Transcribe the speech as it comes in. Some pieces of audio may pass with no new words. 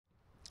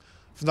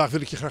Vandaag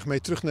wil ik je graag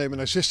mee terugnemen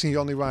naar 16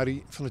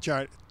 januari van het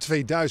jaar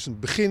 2000,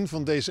 begin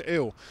van deze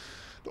eeuw.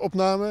 De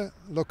opname,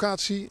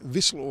 locatie,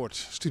 Wisseloord,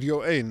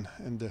 Studio 1.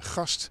 En de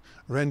gast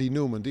Randy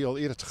Newman, die al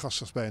eerder te gast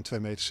was bij een 2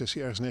 Meter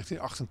Sessie, ergens in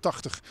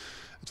 1988.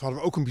 Het hadden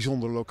we ook een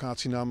bijzondere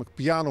locatie, namelijk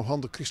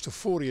Pianohandel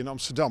Christofori in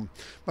Amsterdam.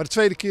 Maar de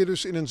tweede keer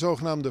dus in een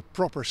zogenaamde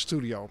proper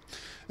studio.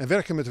 En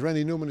werken met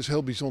Randy Newman is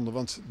heel bijzonder,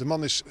 want de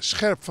man is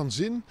scherp van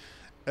zin,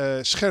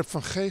 scherp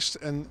van geest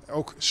en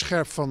ook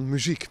scherp van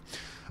muziek.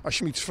 Als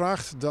je hem iets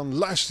vraagt, dan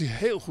luistert hij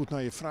heel goed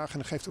naar je vraag en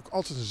dan geeft ook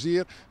altijd een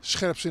zeer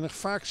scherpzinnig,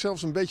 vaak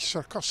zelfs een beetje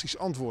sarcastisch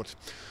antwoord.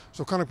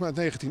 Zo kan ik me uit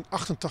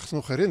 1988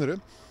 nog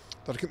herinneren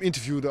dat ik hem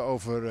interviewde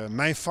over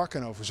mijn vak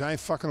en over zijn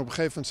vak. En op een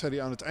gegeven moment zei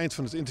hij aan het eind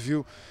van het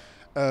interview: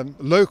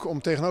 leuk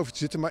om tegenover je te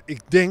zitten, maar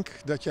ik denk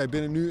dat jij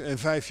binnen nu en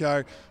 5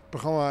 jaar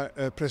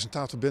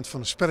presentator bent van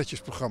een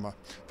spelletjesprogramma.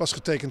 Was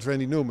getekend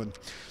Randy Newman.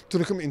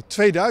 Toen ik hem in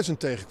 2000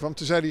 tegenkwam,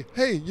 toen zei hij: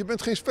 hey, je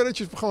bent geen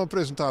spelletjesprogramma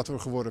presentator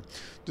geworden.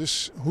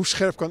 Dus hoe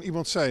scherp kan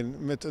iemand zijn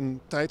met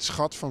een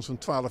tijdschat van zo'n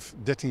 12,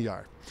 13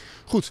 jaar?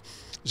 Goed,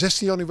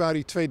 16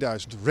 januari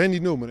 2000, Randy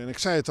Newman. En ik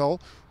zei het al,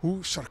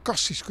 hoe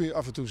sarcastisch kun je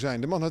af en toe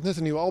zijn. De man had net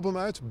een nieuw album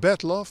uit,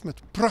 Bad Love,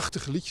 met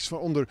prachtige liedjes,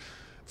 waaronder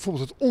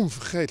bijvoorbeeld het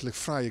onvergetelijk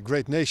fraaie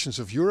Great Nations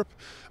of Europe,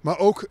 maar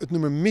ook het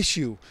nummer Miss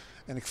You.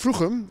 En ik vroeg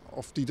hem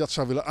of hij dat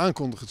zou willen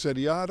aankondigen. Toen zei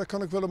hij: ja, daar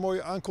kan ik wel een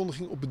mooie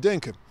aankondiging op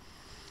bedenken.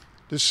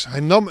 Dus hij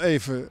nam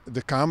even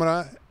de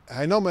camera,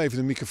 hij nam even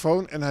de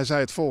microfoon en hij zei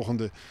het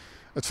volgende.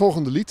 Het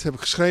volgende lied heb ik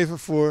geschreven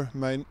voor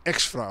mijn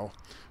ex-vrouw.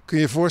 Kun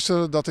je je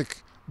voorstellen dat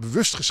ik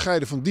bewust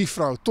gescheiden van die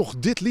vrouw toch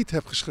dit lied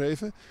heb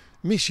geschreven?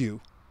 Miss You.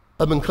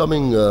 I've been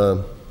coming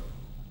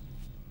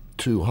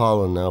to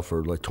Holland now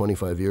for like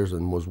 25 years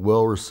and was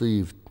well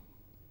received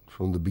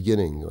from the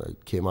beginning.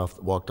 I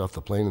walked off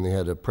the plane and they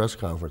had a press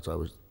conference. I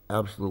was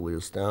absolutely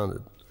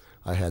astounded.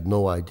 I had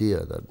no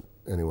idea that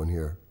anyone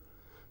here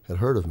had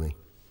heard of me.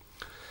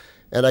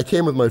 And I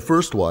came with my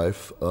first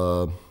wife,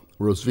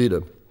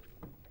 Rosvita,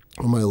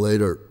 whom I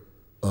later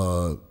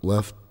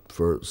left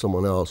for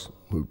someone else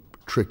who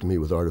tricked me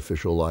with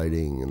artificial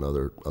lighting and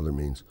other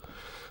means.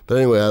 But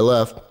anyway, I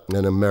left,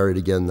 and I'm married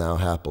again now,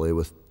 happily,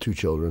 with 2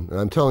 children. And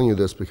I'm telling you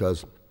this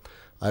because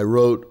I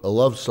wrote a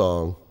love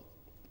song.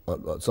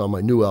 It's on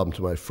my new album,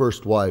 to my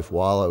first wife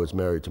while I was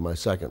married to my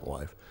second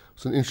wife.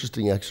 It's an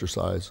interesting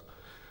exercise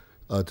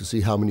to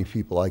see how many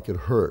people I could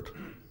hurt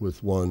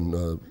with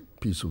one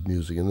piece of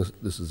music, and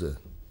this is it.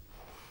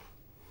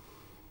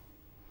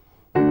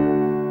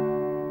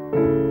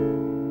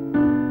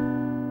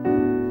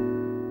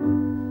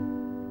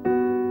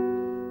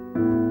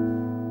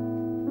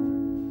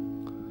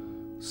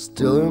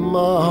 Still in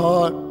my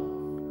heart,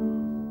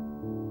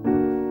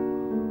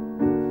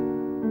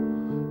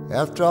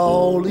 after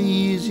all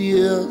these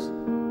years,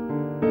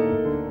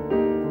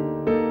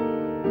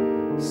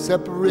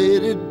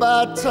 separated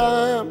by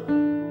time,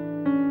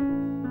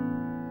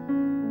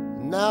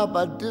 now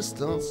by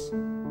distance,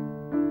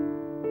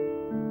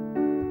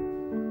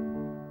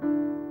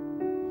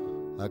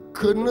 I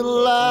couldn't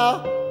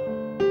allow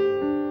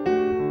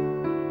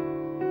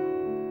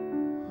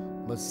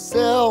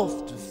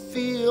myself to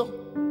feel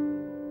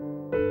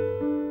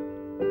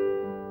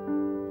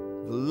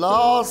the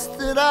loss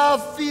that I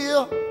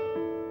feel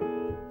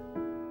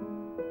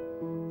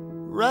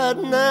right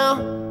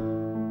now.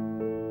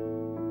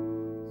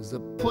 As I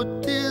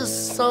put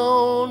this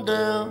song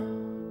down,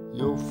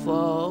 you're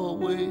far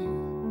away.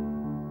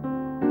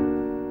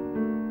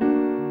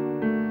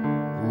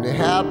 And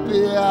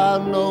happy I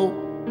know,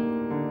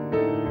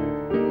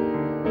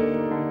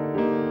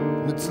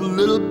 it's a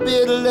little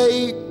bit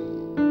late.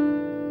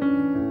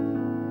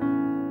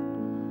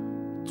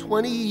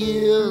 20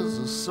 years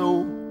or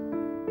so,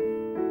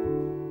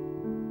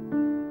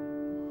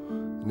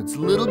 and it's a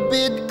little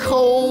bit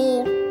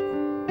cold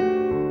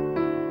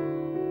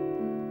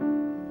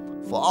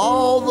for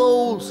all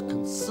those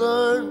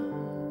concerned,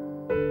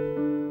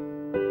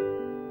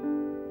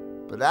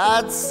 but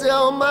I'd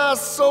sell my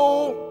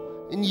soul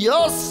and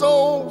your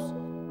souls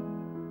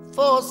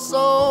for a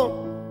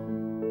song.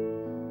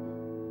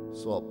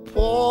 So I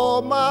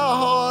pour my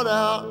heart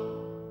out.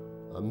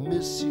 I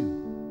miss you.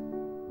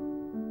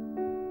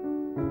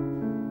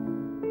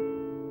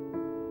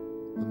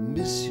 I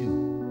miss you.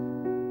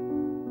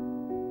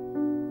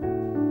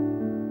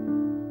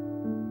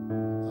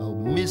 I'll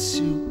miss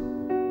you.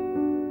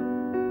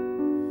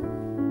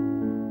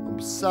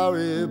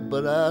 Sorry,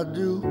 but I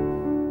do.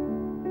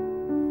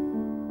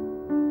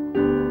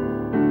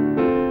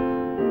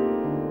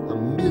 I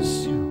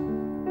miss you.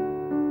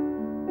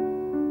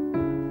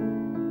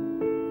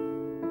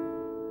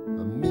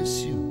 I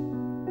miss you.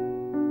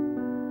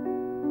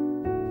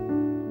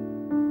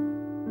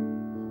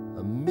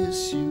 I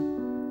miss you.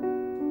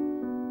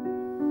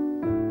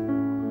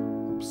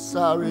 I'm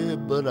sorry,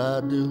 but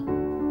I do.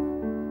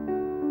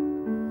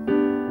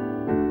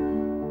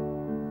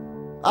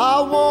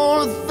 I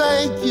want to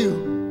thank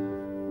you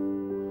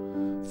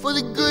for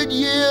the good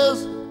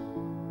years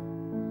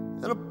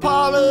and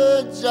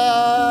apologize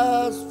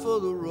for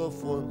the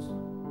rough ones.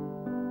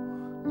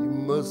 You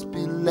must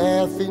be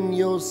laughing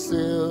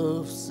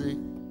yourself sick.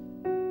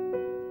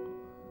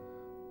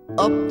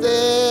 up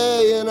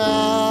there in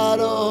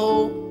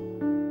Idaho.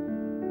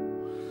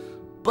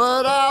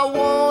 But I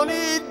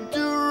wanted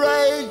to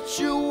write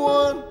you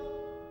one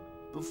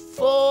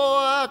before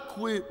I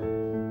quit.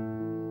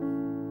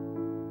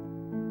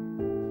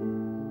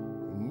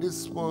 And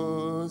this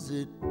was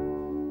it.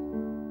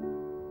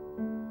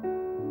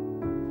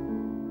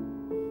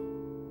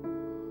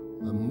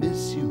 I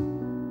miss you.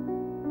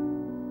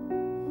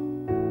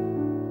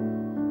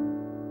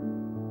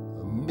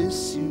 I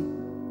miss you.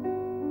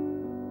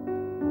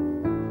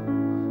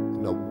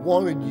 And I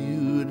wanted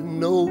you to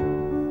know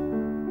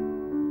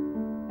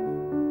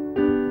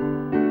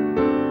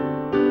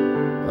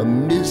I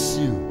miss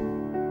you.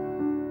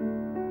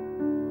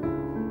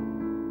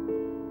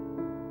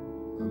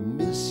 I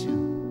miss you.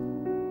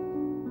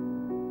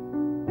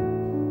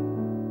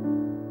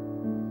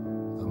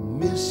 I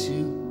miss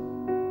you.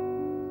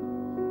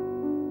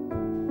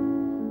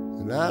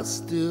 And I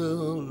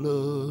still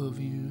love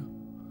you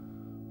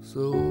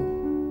so.